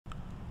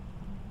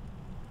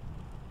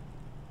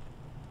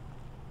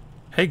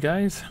Hey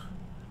guys,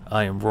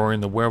 I am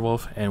Roarin the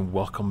Werewolf, and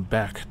welcome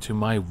back to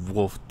my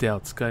Wolfed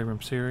Out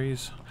Skyrim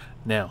series.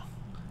 Now,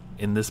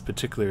 in this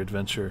particular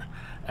adventure,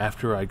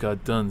 after I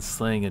got done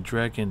slaying a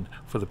dragon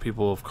for the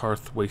people of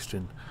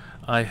Karthwasten,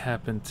 I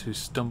happened to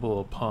stumble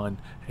upon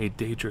a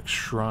Daedric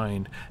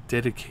shrine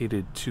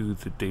dedicated to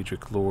the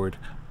Daedric lord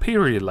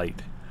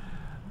Peryite,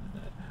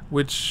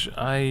 which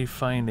I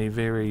find a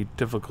very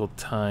difficult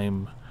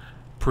time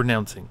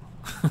pronouncing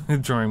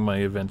during my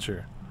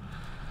adventure.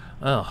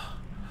 Oh,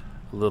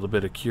 a little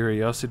bit of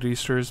curiosity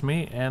stirs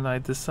me, and I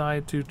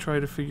decide to try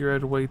to figure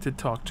out a way to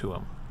talk to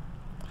him.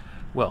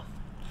 Well,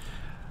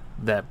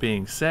 that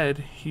being said,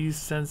 he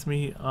sends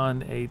me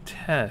on a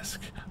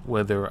task.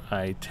 Whether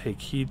I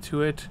take heed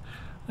to it,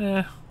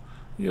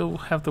 you'll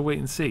have to wait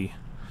and see.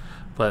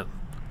 But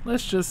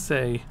let's just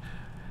say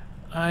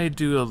I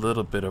do a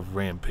little bit of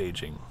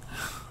rampaging.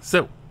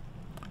 So,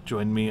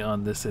 join me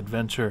on this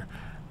adventure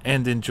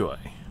and enjoy.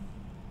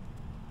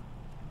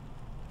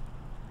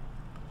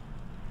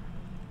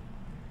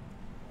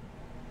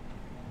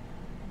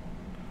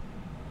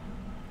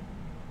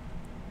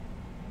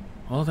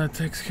 Well, that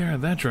takes care of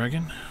that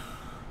dragon.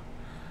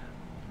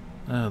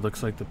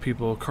 Looks like the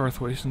people of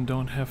Karthwasten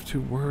don't have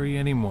to worry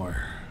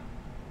anymore.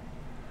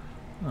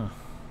 Huh.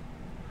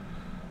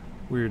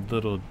 Weird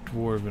little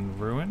dwarven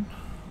ruin.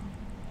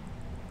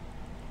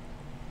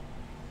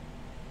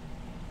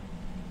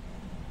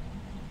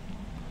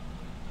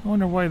 I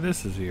wonder why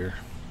this is here.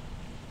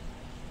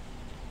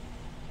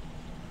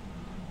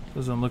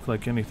 Doesn't look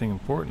like anything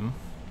important.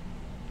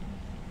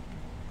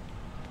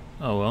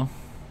 Oh well.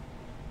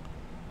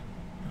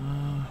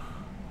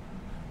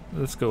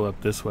 Let's go up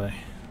this way.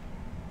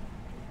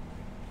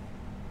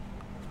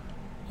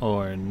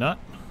 Or not.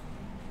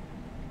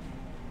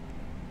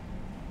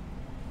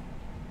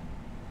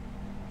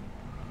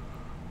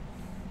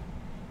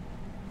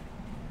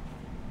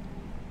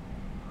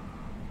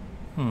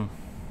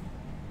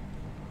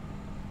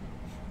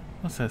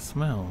 What's that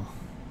smell?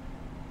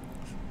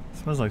 It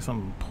smells like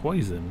something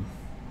poison.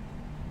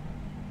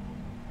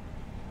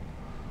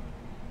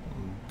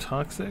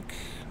 Toxic?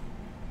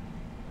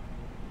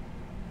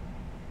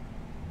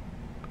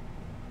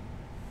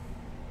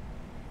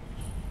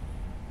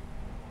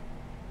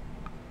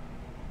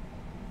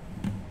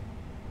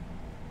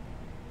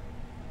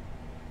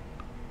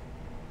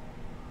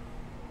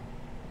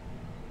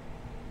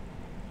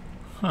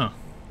 Huh.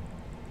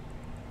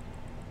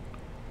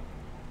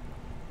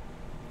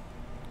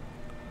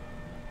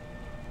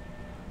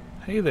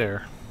 Hey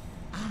there.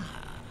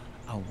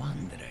 A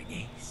wanderer,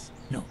 yes?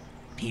 No,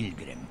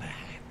 pilgrim,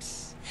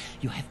 perhaps.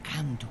 You have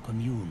come to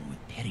commune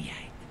with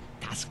Peryite,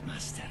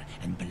 taskmaster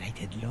and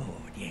blighted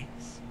lord,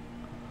 yes?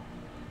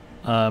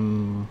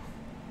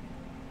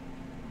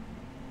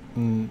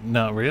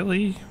 Not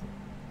really.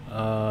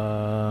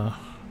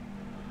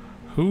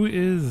 Who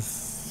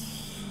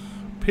is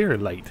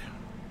Peryite?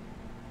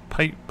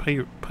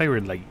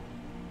 Peryite.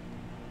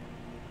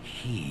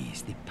 He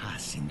is the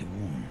pus in the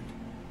wound.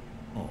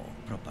 Oh,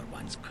 proper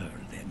ones curl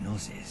their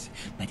noses,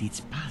 but it's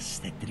pus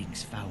that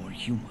drinks foul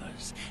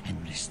humors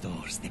and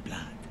restores the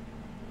blood.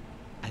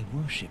 I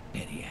worship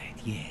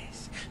Peryite,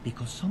 yes,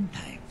 because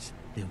sometimes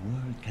the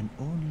world can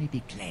only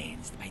be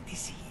cleansed by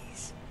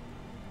disease.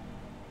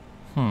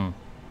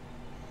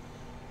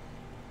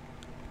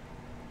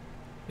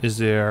 Is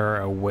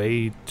there a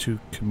way to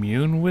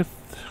commune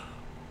with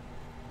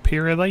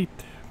Peryite?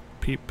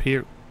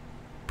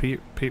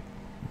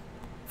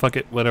 Fuck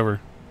it,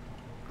 whatever.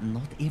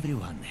 Not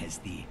everyone has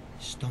the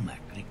stomach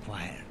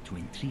required to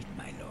entreat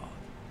my lord.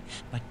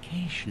 But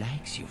Kesh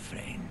likes you,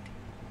 friend.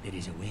 There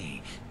is a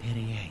way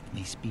Peryite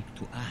may speak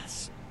to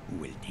us who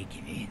will take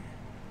him in.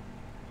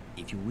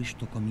 If you wish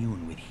to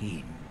commune with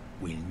him,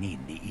 we'll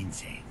need the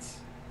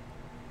incense.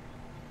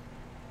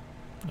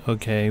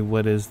 Okay,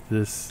 what is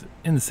this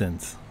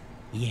incense?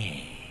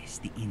 Yes,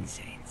 the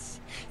incense.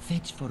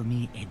 Fetch for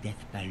me a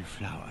deathbell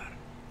flower,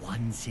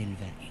 1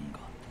 silver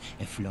ingot,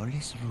 a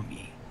flawless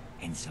ruby,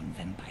 and some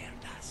vampire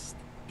dust.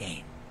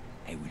 Then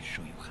I will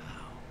show you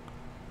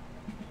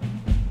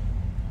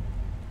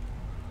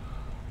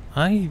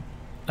how.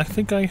 I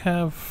think I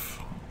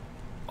have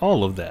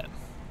all of that.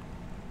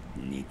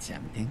 Need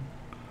something?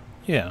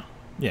 Yeah,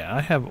 I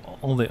have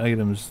all the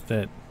items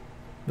that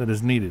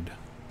is needed.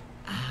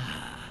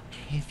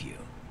 Have you?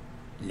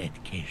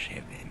 Let Kesh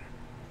have them.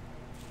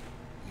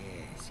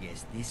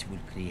 Yes, this will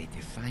create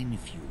a fine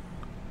fume.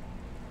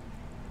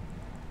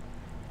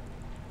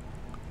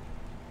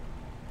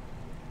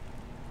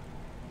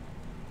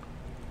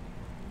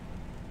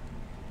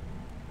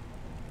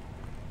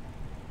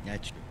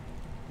 That's true.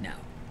 Now,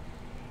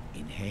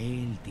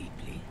 inhale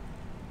deeply.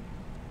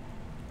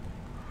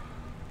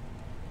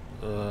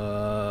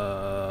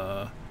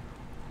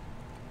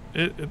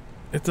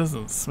 It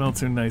doesn't smell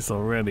too nice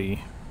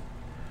already.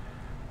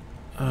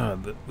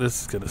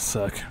 This is gonna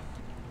suck.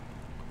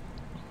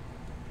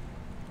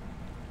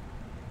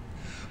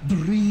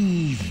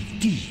 Breathe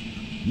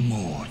deep,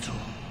 mortal.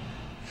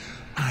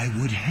 I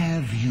would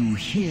have you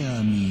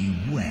hear me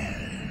well.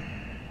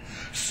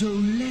 So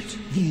let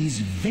these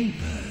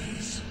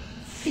vapors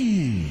fill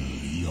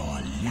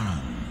your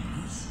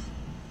lungs.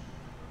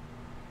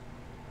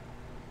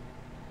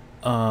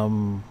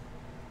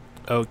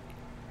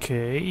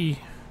 Okay.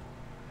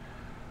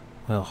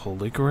 Well,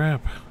 holy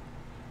crap.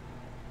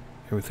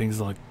 Everything's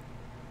like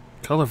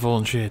colorful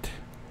and shit.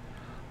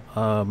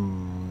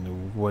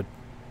 What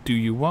do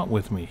you want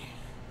with me?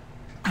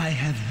 I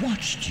have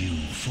watched you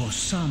for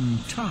some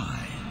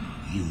time,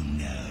 you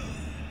know.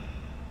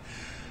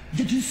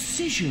 The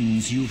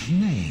decisions you've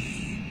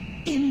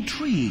made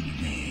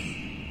intrigue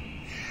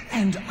me,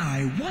 and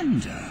I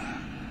wonder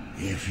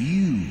if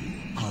you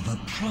are the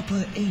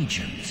proper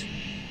agent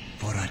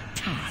for a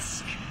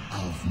task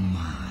of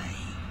mine.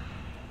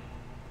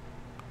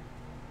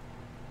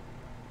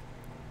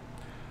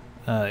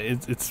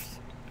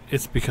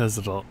 It's because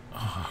of all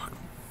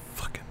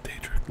fucking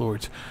Daedric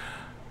Lords.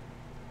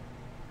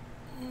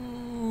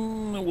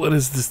 What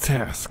is this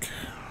task?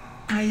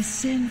 I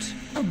sent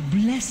a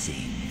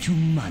blessing to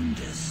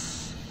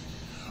Mundus,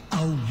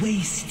 a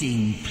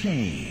wasting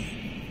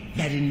plague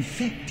that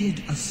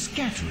infected a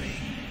scattering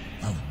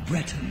of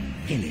Breton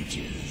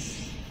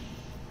villages.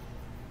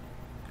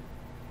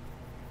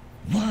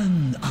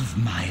 One of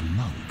my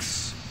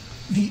monks,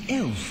 the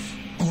elf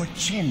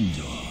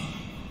Orchendor,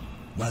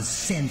 was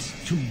sent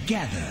to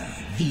gather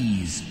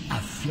these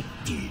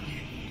afflicted.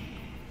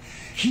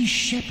 He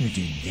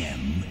shepherded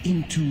them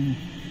into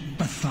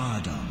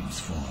Bathardons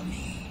for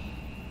me,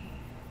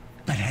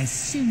 but has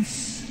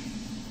since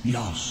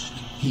lost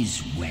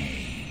his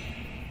way.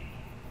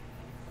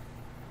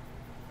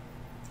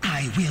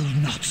 I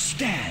will not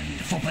stand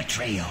for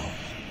betrayal.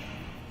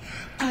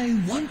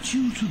 I want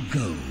you to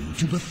go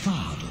to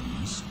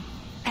Bathardons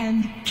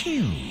and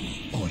kill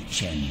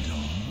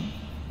Orchendor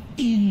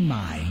in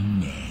my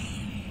name.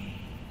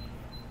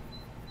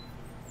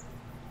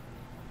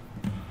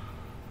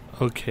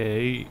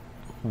 Okay,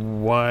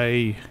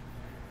 why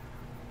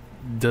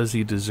does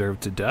he deserve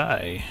to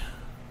die?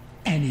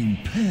 An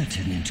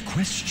impertinent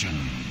question.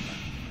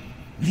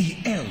 The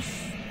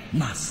elf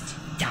must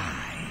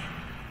die.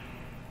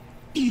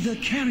 Either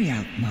carry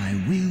out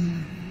my will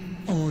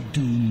or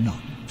do not.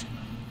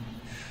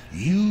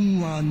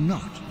 You are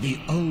not the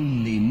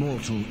only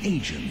mortal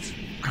agent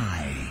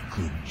I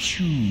could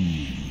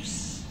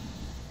choose.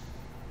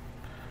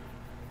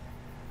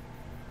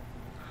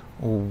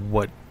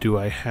 What do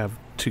I have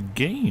to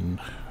gain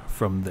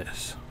from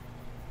this?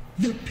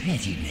 The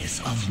pettiness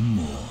of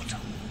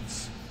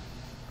mortals.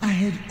 I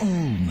had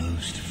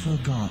almost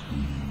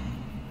forgotten.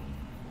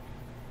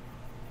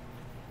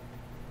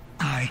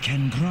 I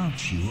can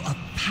grant you a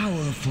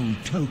powerful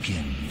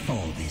token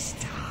for this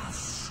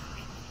task.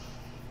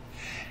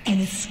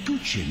 An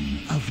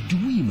escutcheon of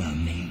Dwemer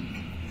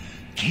make,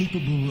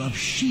 capable of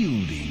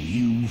shielding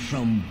you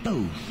from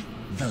both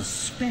the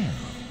spell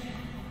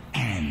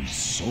and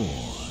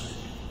sword.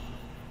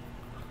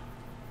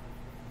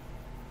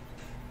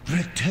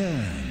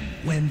 Return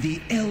when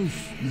the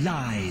elf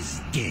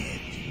lies dead,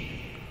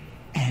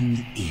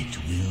 and it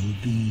will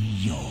be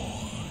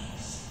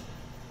yours.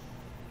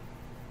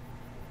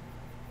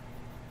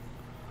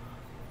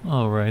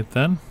 Alright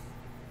then.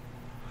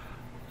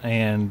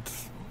 And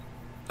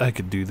I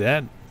could do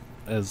that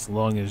as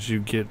long as you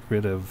get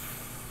rid of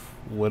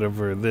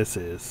whatever this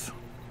is.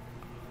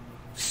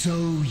 So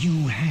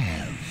you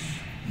have,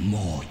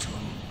 mortal.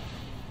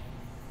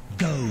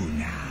 Go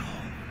now.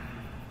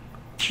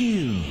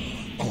 Kill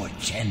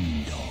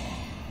Orchendor.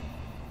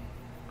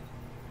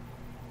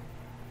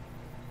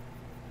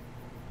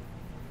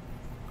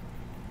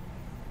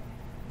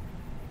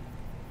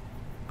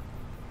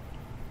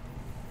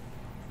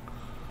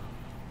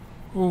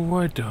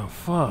 What the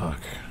fuck?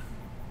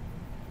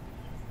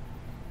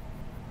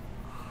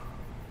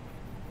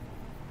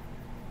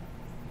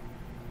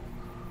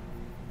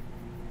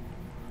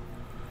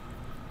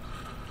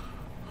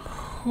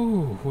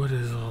 Ooh, what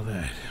is all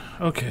that?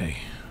 Okay.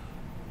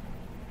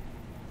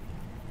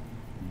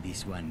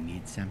 This one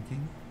needs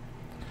something?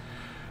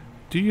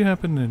 Do you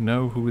happen to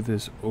know who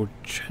this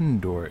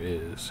Orchendor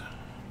is?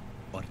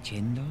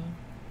 Orchendor?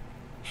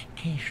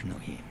 Kesh know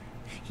him.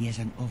 He is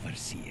an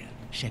overseer,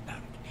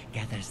 shepherd,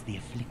 gathers the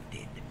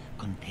afflicted,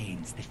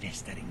 contains the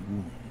festering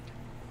wound.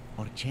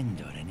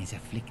 Orchendor and his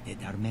afflicted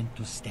are meant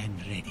to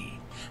stand ready,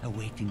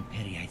 awaiting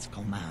Peryite's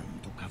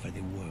command to cover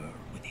the world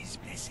with his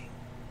blessing.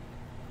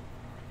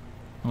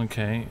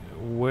 Okay,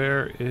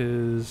 where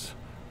is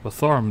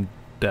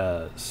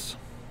Bathardons?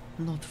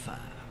 Not far,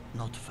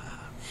 not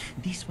far.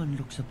 This one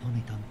looks upon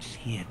it on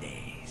clear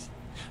days.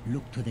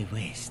 Look to the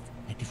west,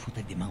 at the foot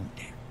of the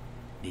mountain.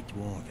 The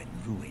dwarven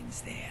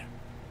ruins there.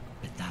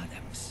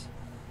 Bathardons.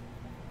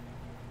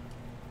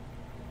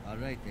 All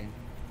right then.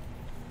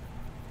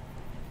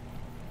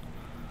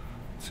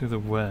 To the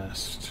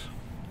west.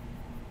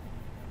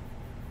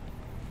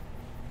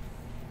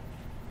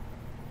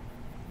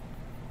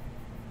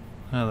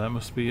 Oh, that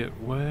must be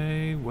it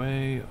way,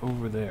 way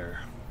over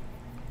there.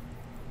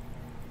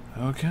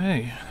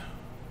 Okay.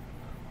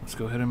 Let's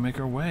go ahead and make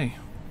our way.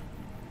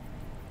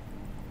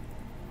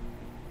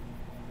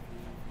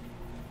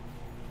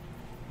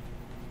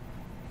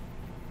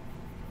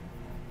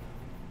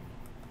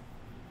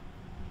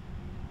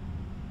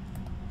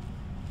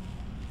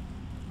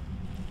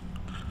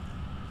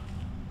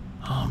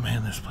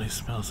 man, this place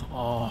smells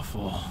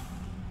awful.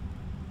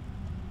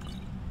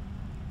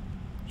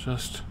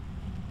 Just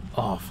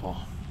awful.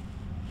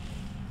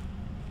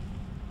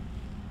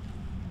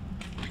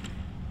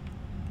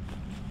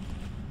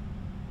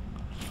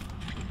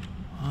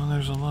 Well,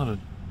 there's a lot of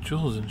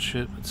jewels and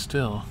shit, but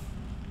still.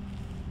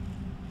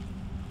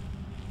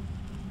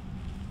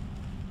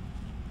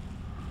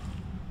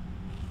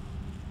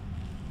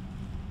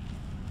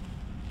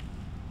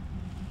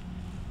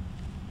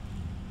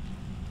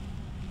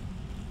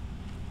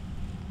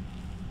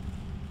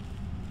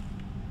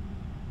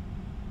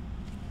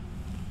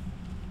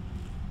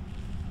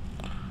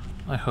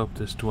 I hope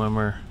this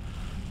Dwemer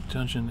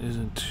dungeon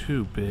isn't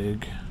too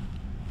big.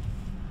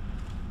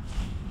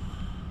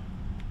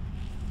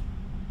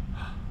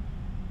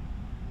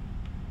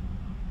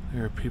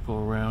 There are people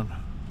around.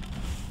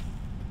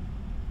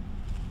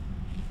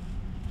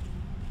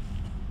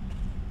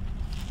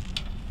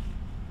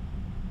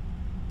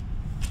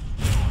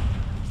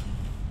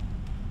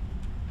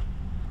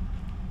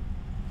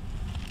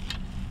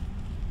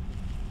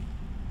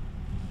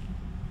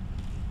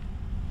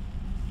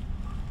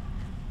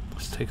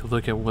 Take a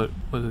look at what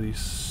do these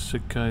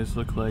sick guys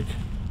look like.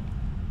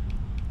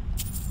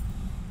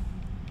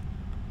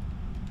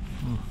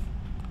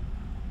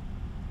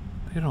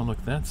 They don't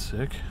look that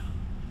sick.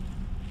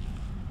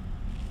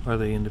 Are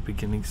they in the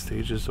beginning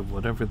stages of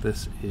whatever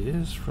this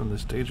is from the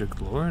stage of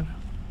Lord?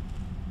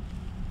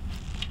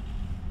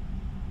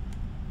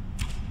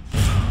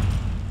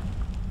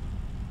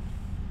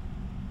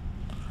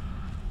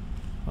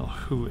 Well,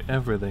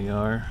 whoever they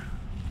are,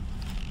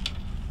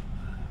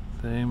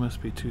 they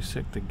must be too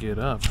sick to get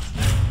up.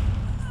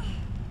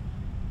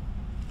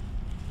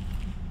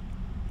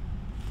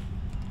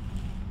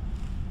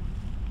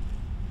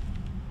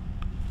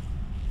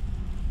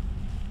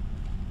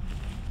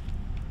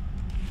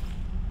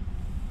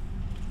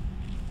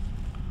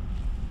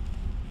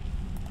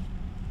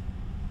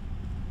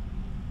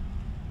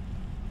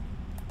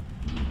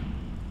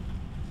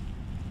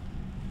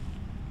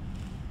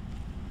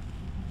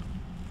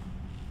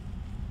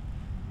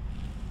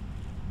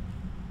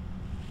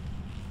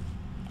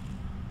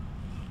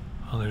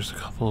 Oh, there's a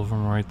couple of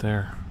them right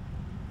there.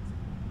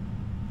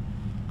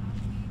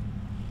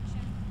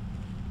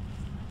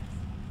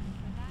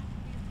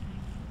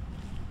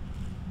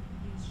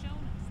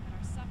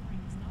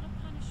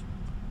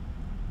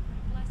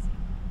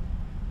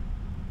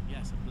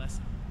 Yes, a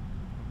blessing.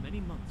 For many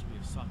months we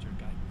have sought your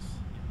guidance,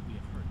 yet we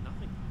have heard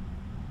nothing.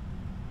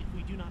 If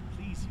we do not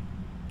please you,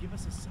 give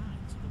us a sign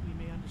so that we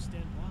may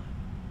understand why.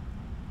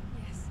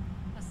 Yes,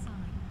 a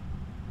sign.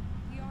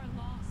 We are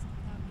lost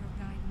without your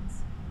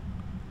guidance.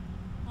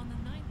 On the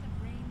ninth of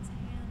Rain's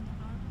hand,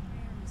 our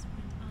prayers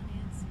went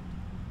unanswered.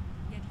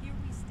 Yet here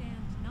we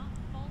stand, not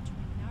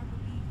faltering in our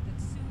belief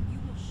that soon you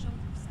will show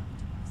yourself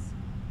to us.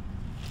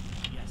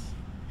 Yes,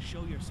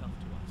 show yourself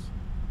to us.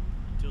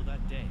 Until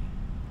that day,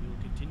 we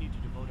will continue to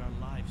devote our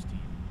lives to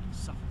you and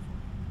suffer for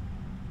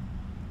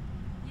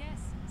you.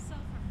 Yes,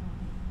 suffer for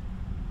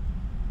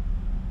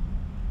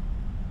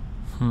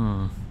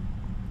you.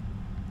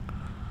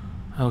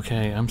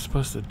 Okay, I'm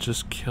supposed to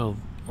just kill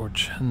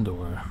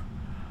Orchendor,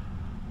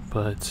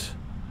 but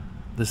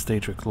this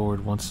Daedric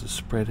Lord wants to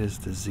spread his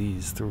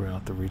disease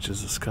throughout the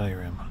reaches of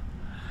Skyrim.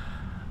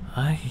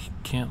 I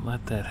can't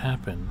let that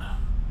happen,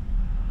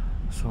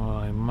 so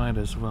I might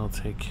as well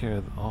take care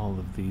of all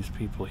of these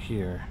people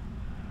here.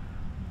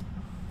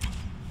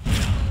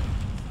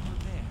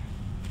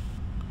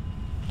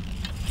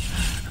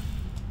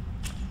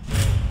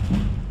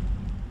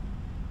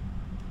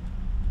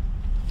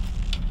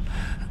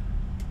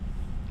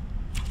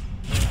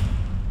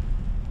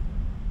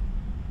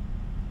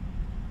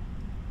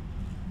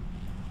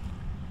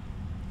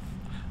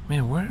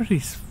 Man, where do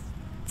these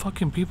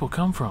fucking people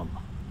come from?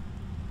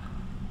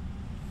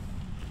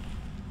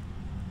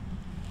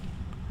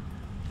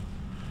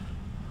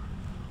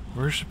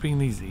 Worshipping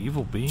these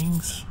evil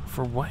beings?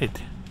 For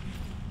what?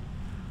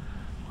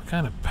 What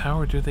kind of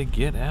power do they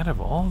get out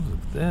of all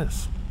of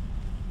this?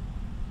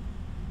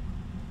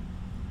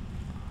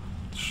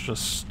 It's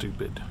just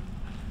stupid.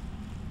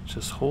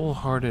 Just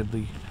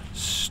wholeheartedly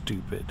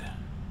stupid.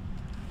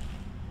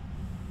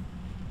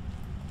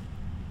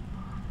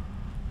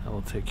 I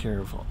will take care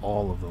of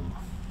all of them.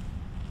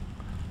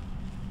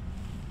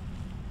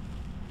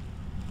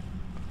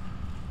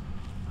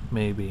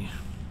 Maybe.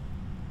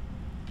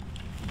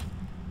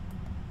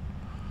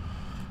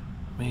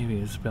 Maybe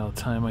it's about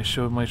time I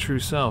showed my true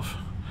self.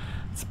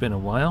 It's been a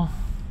while.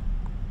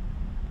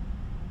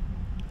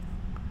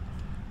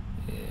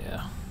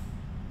 Yeah.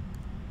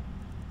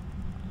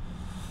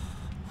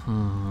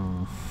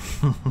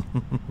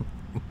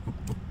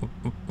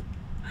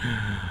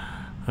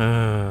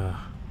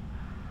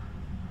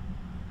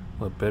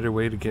 What better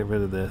way to get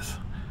rid of this?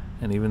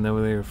 And even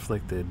though they're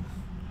afflicted,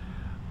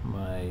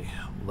 my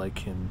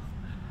lichen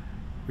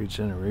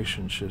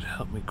regeneration should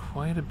help me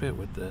quite a bit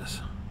with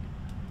this.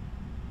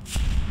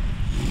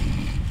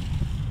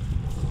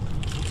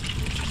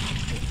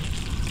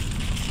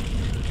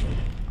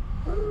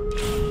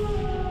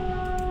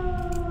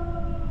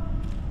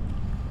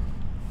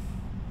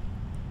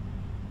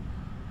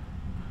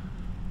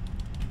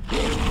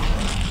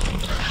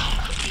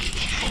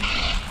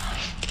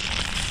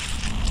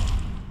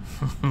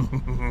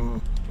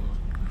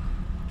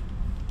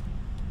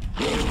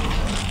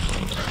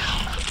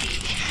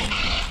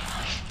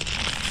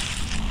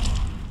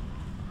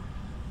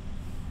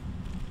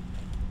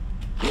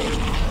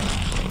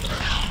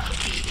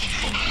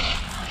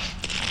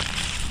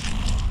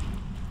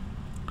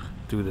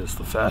 Do this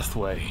the fast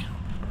way.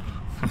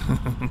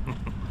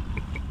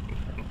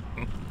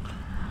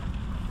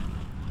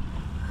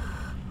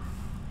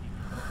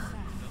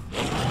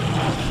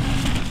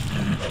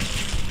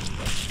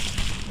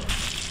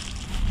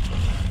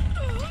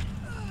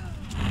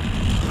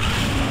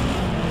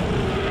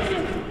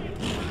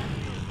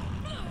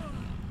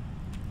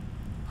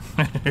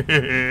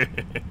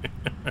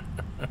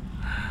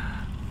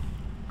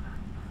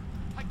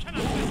 I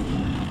cannot win.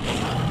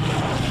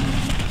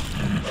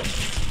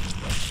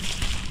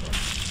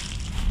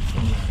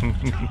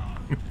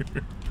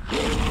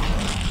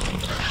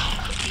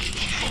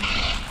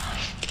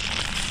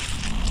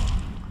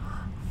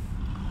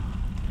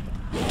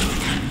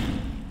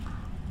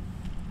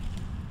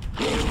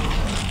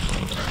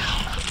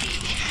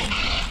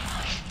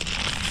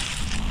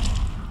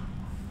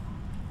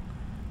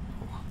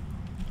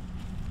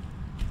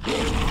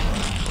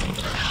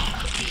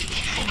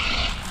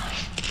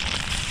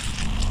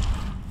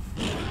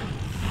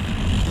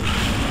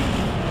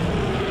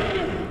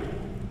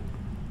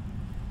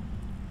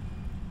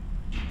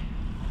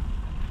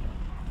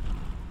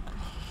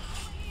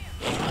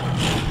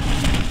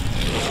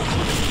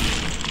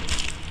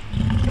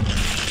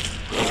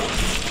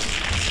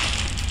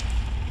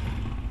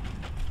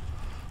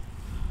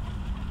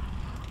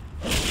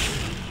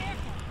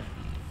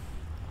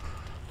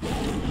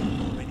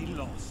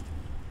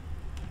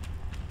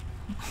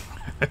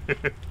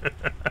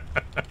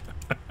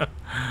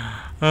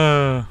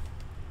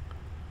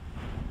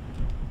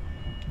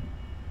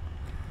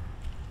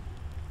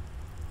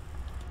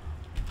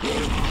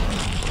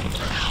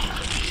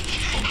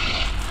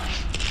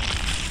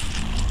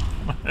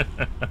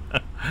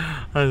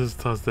 I just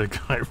tossed that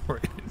guy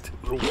right into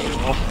the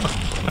wall.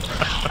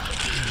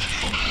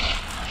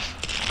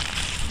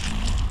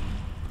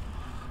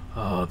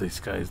 Oh, these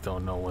guys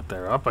don't know what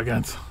they're up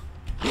against.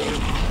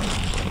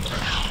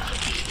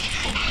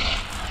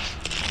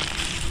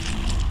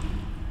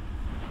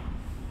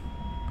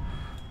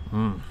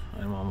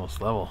 I'm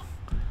almost level.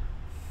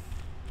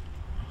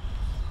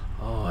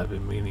 Oh, I've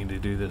been meaning to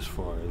do this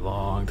for a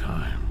long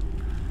time.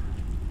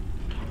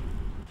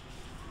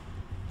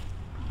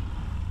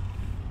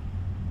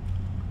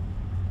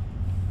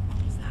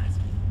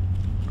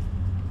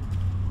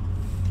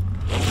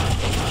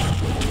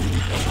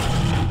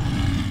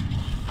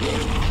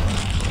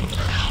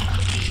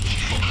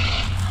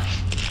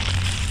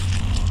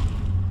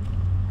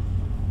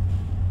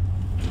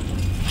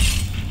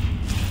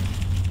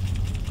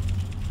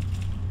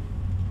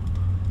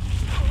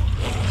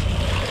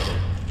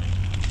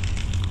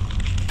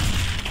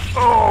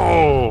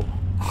 Oh!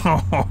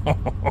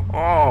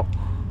 Oh!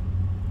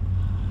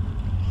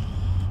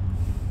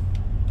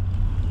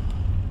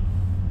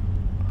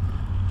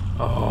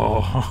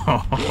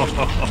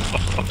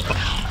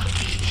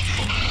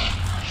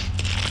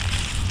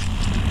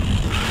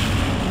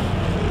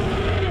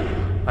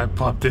 I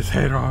popped his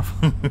head off.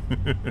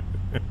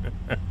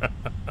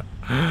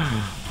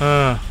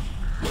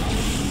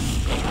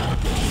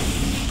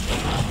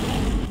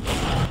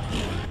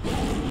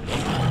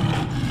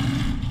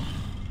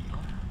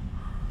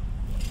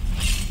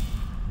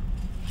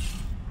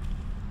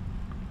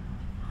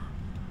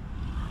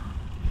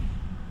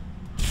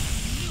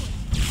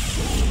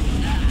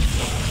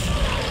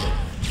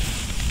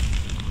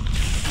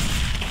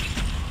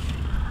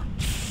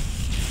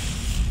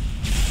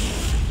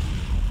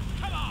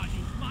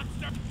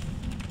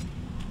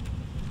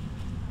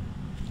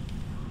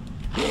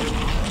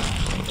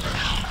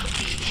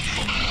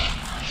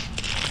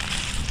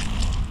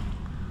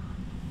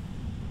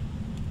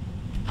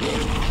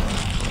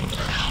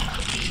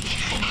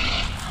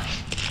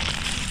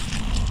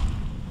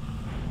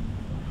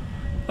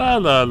 La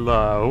la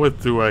la,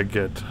 what do I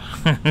get?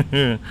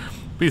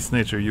 Beast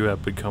nature, you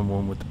have become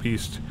one with the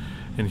beast.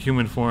 In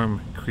human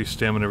form, increase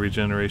stamina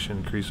regeneration,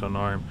 increase on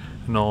arm,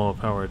 and all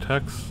power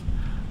attacks.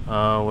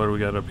 What do we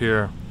got up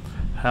here?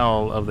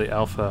 Howl of the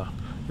Alpha.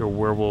 Your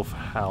werewolf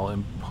howl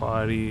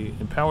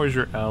empowers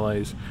your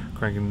allies,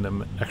 granting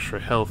them extra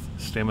health,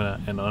 stamina,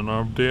 and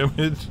unarmed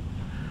damage.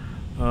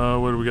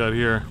 What do we got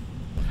here?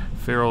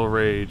 Feral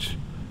Rage.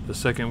 The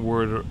second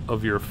word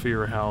of your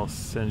fear howl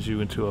sends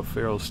you into a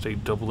feral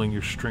state, doubling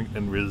your strength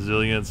and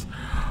resilience.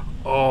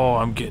 Oh,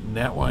 I'm getting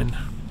that one.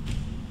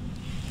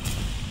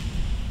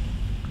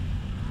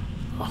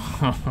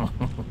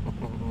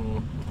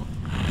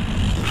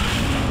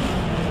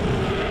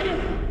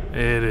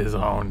 It is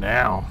on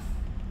now.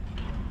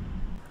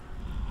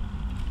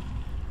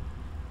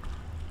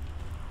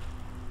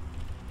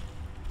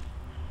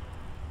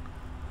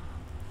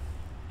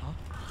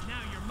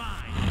 Now you're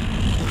mine.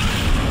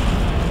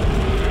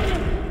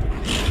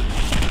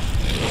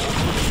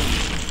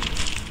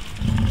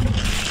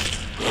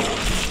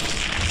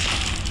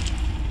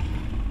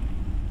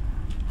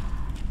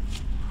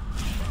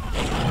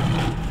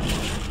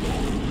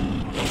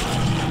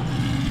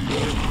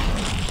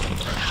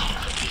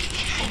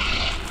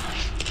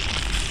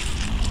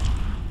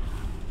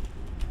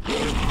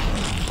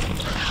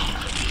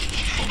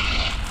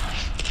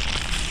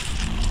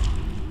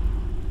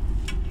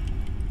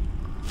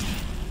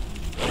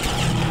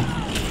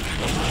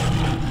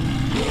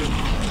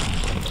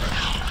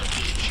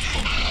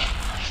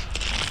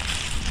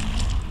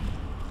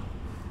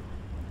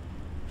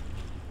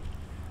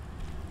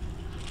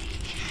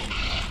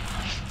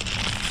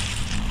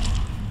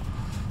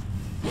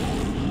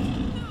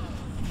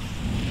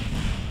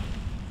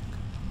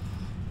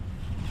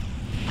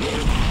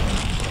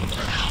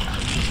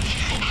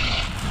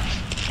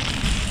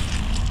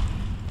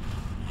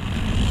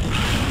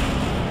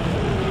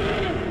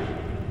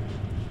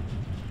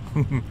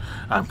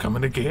 I'm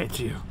coming to get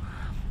you.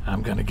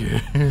 I'm gonna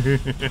get.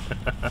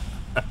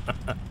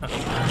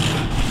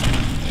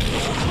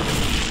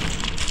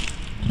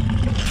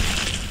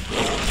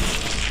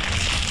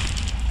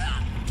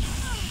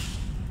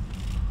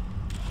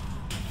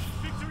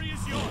 Victory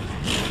is yours.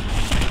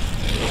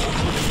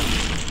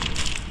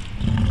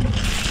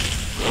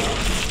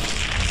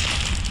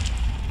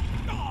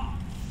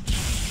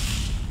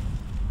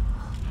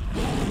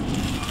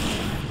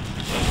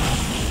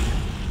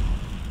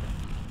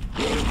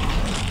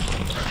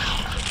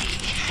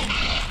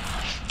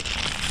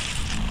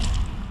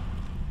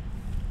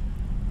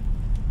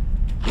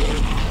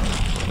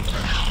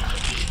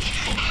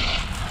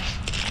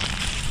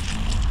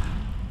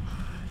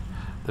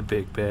 The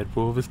big bad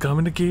wolf is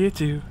coming to get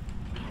you.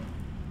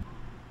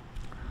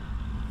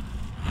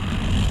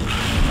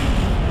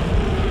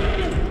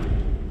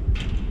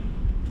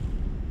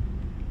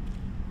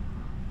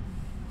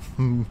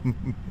 Now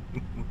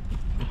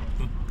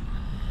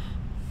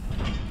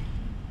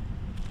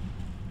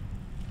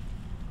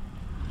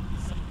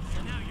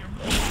you're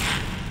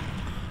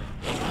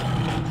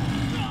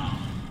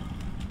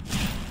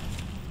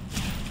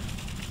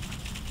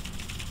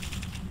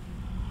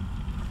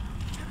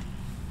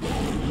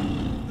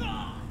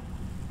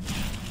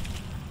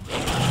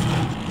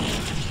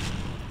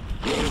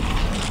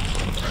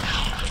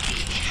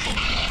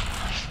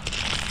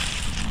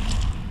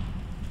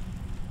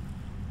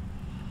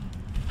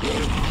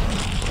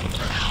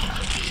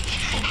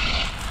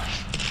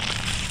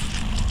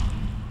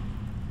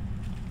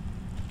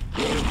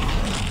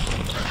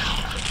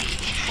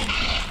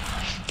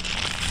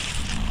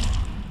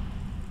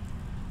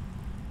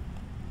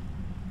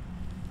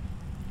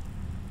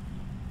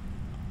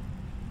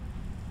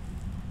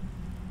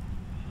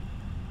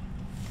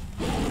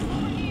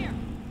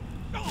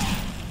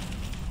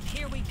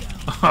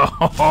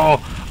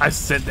Oh, I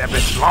sent that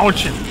bitch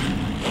launching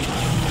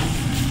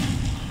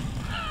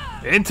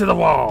into the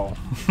wall.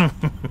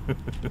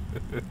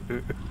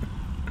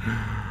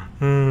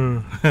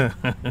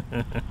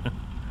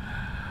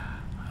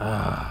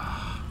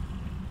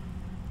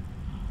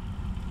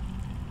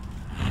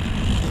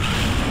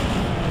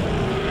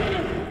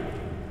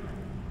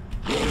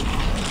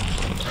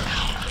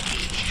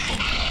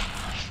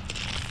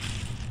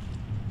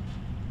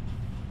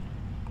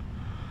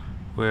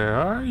 Where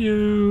are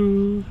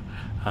you?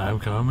 I'm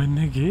coming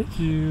to get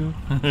you.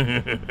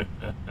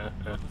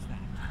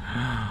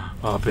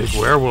 Oh, big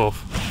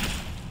werewolf.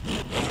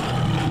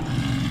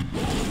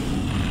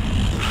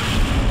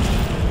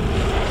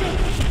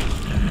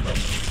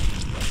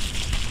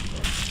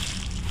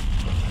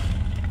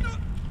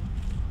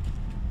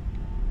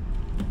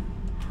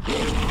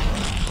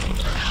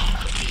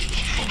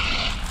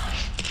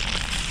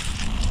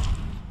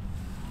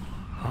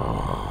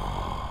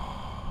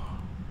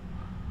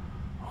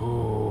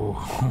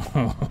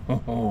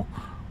 Oh,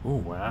 oh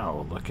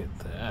wow, look at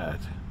that.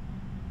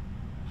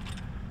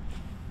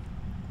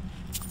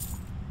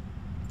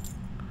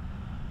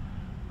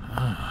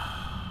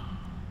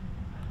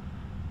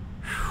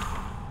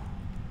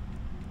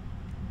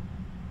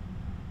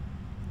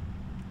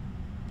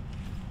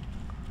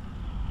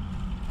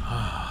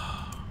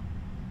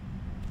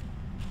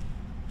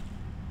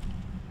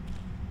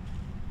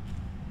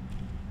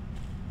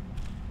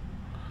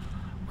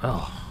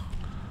 Well,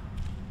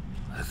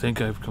 I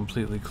think I've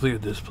completely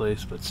cleared this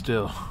place, but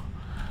still,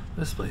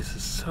 this place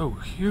is so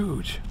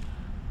huge.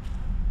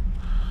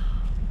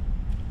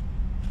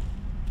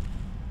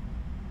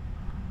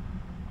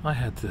 I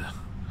had to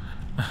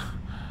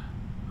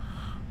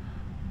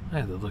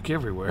look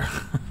everywhere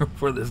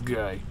for this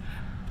guy.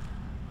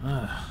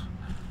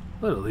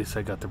 But at least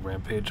I got the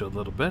rampage a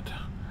little bit.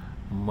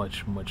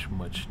 Much, much,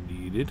 much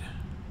needed.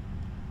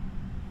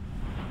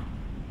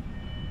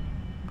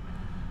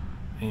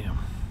 Damn.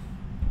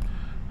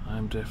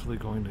 I'm definitely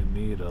going to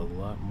need a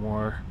lot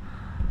more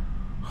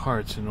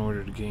hearts in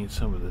order to gain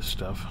some of this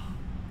stuff.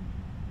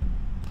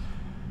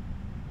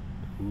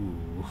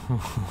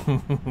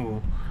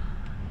 Ooh.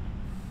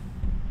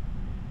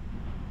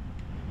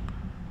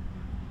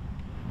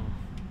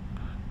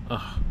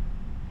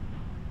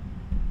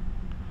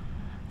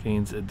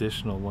 Gains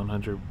additional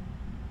 100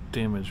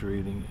 damage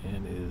rating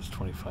and is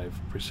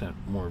 25%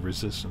 more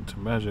resistant to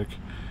magic.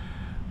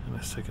 And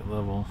a second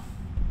level.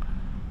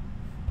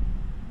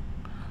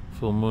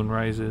 Full moon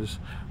rises.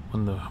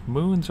 When the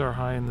moons are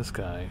high in the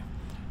sky,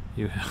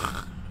 you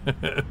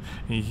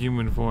in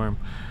human form,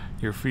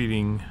 you're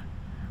feeding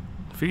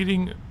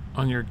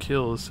on your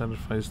kills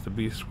satisfies the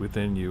beast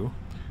within you,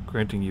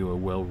 granting you a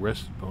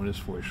well-rested bonus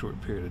for a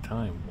short period of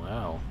time.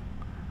 Wow.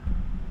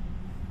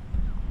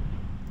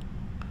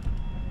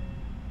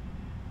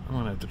 I'm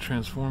gonna have to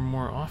transform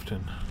more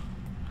often.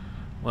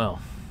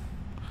 Well,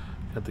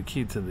 got the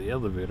key to the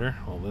elevator.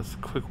 Well, that's a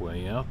quick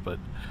way out, but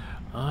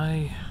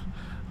I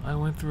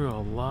went through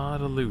a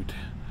lot of loot,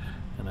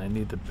 and I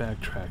need to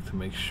backtrack to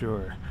make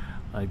sure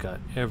I got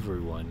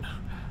everyone,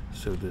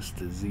 so this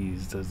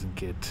disease doesn't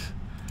get,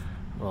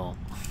 well,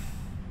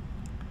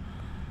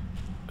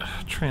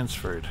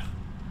 transferred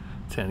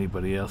to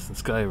anybody else in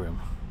Skyrim.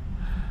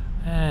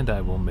 And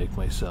I will make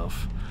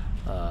myself,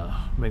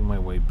 make my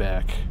way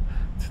back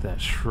to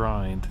that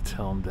shrine to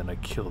tell him that I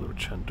killed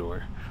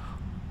Chendor.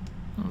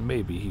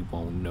 Maybe he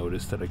won't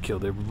notice that I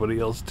killed everybody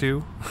else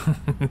too.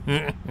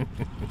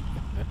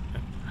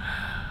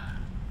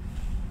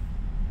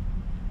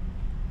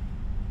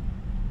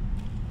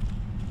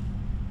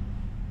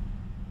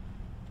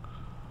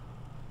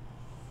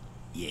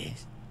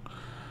 Yes?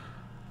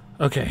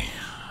 Okay,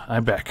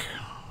 I'm back.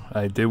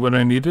 I did what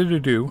I needed to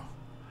do.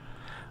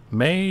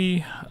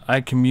 May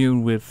I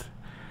commune with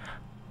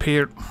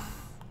Peryite?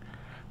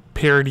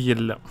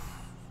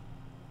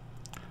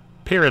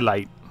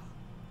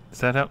 Is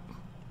that how?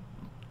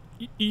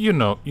 You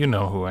know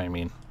who I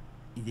mean.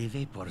 The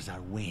vapors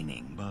are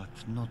waning, but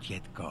not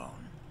yet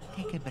gone.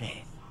 Take a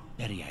breath.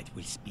 Peryite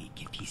will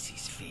speak if he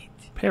sees fit.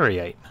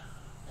 Peryite.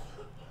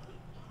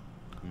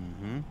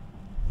 Mm-hmm.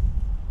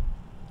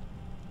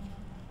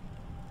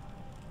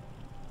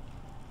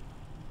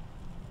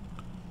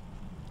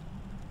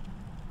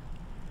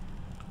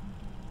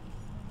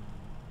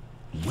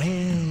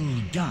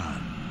 Well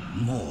done,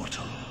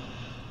 mortal.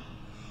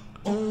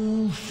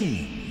 All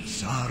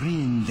things are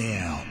in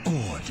their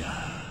order,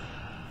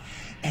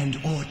 and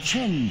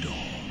Chendor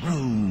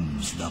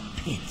roams the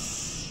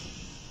pits.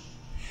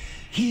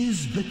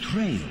 His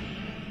betrayal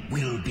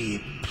will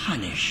be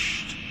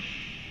punished,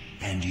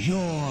 and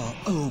your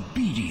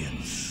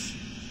obedience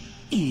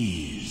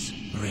is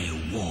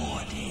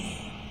rewarded.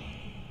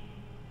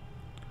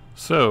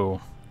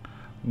 So,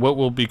 what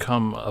will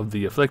become of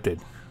the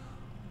afflicted?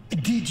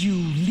 Did you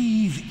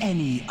leave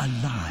any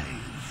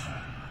alive?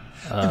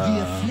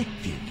 The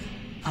afflicted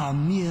are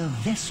mere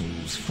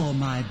vessels for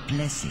my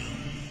blessing.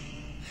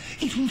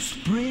 It will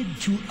spread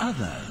to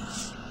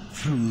others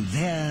through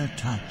their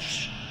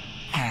touch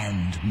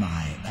and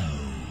my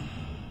own.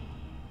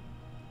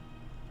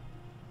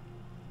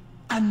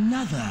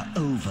 Another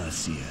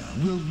overseer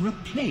will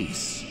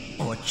replace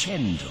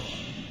Chendor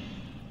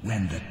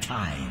when the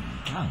time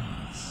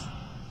comes.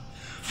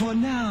 For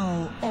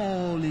now,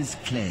 all is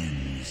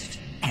cleansed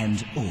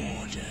and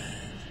ordered.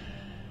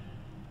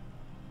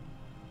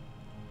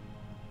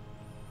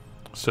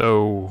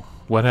 So,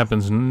 what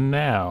happens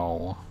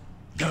now?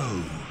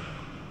 Go,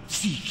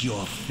 seek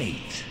your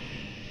fate.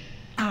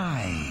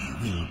 I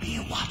will be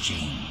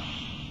watching,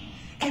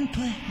 and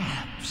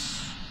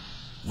perhaps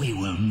we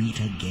will meet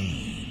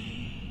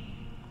again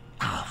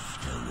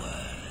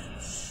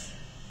afterwards.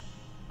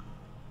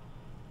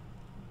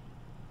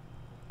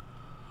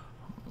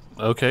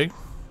 Okay.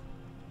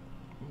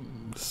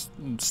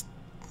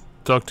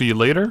 Talk to you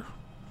later?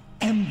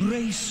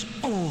 Embrace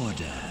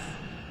order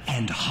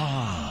and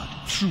hard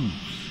truth,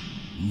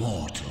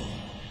 mortal.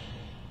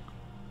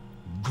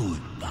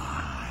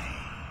 Goodbye.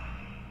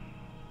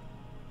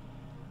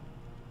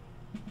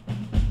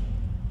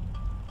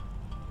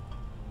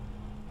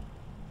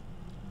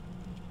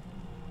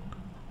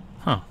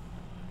 Huh.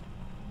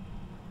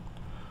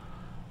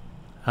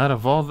 Out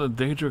of all the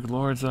Daedric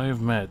lords I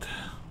have met,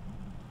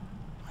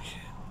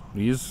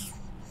 he's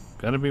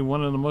gotta be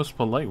one of the most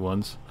polite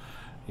ones,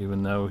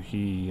 even though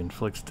he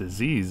inflicts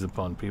disease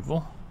upon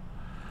people.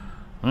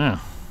 Yeah.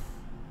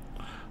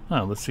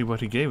 Well, let's see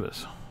what he gave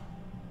us.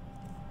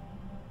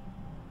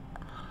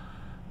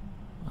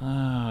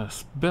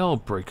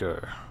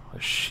 Spellbreaker. A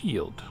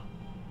shield.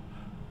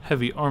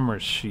 Heavy armor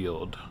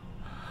shield.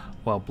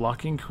 While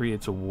blocking,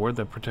 creates a ward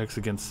that protects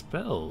against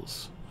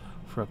spells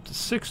for up to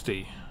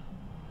 60.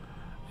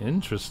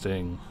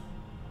 Interesting.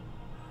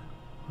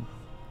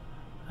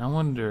 I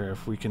wonder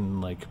if we can,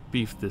 like,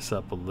 beef this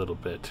up a little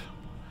bit.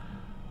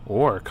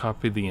 Or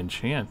copy the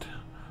enchant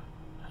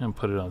and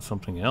put it on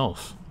something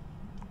else.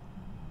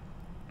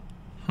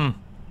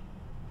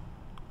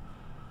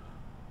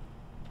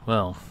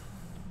 Well,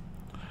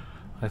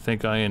 I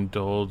think I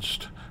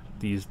indulged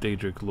these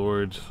Daedric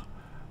lords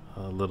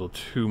a little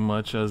too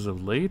much as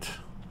of late.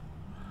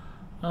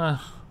 Let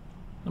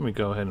me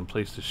go ahead and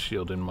place the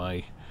shield in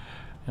my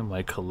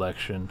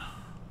collection.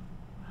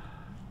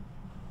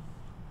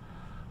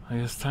 I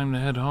guess time to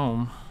head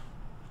home.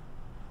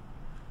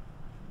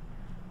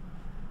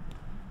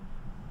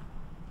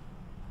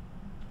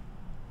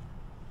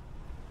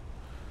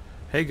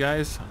 Hey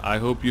guys, I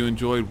hope you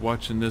enjoyed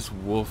watching this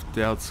Wolfed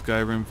Out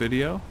Skyrim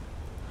video.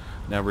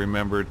 Now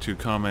remember to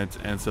comment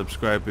and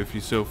subscribe if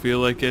you so feel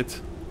like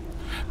it.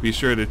 Be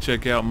sure to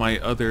check out my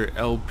other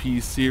LP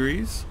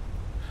series.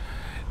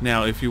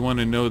 Now if you want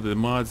to know the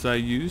mods I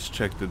use,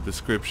 check the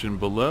description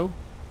below.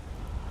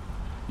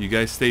 You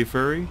guys stay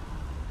furry,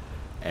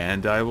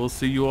 and I will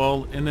see you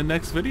all in the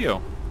next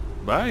video.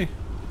 Bye!